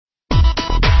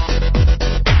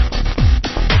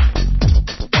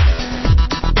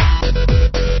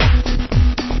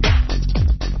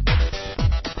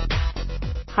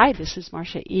Hi, this is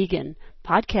Marcia Egan,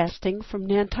 podcasting from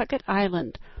Nantucket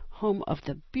Island, home of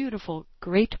the beautiful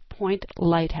Great Point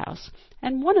Lighthouse,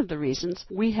 and one of the reasons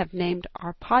we have named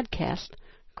our podcast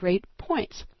Great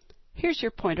Points. Here's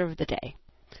your pointer of the day.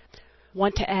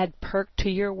 Want to add perk to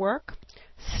your work?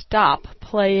 Stop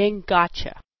playing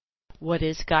gotcha. What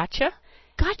is gotcha?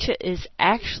 Gotcha is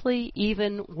actually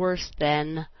even worse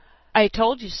than I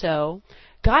told you so.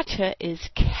 Gotcha is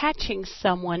catching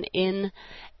someone in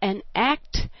an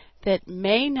act that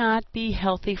may not be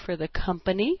healthy for the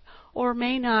company or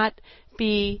may not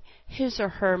be his or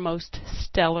her most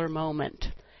stellar moment.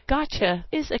 Gotcha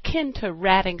is akin to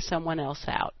ratting someone else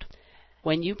out.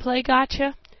 When you play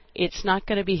gotcha, it's not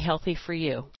going to be healthy for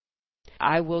you.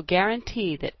 I will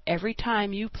guarantee that every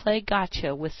time you play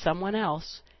gotcha with someone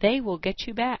else, they will get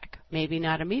you back. Maybe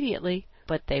not immediately,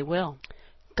 but they will.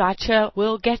 Gotcha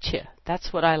will get you.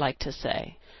 That's what I like to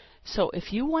say. So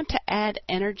if you want to add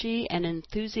energy and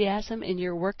enthusiasm in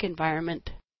your work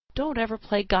environment, don't ever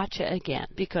play gotcha again,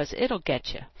 because it'll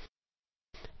get you.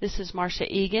 This is Marcia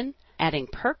Egan, adding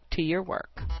perk to your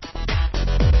work.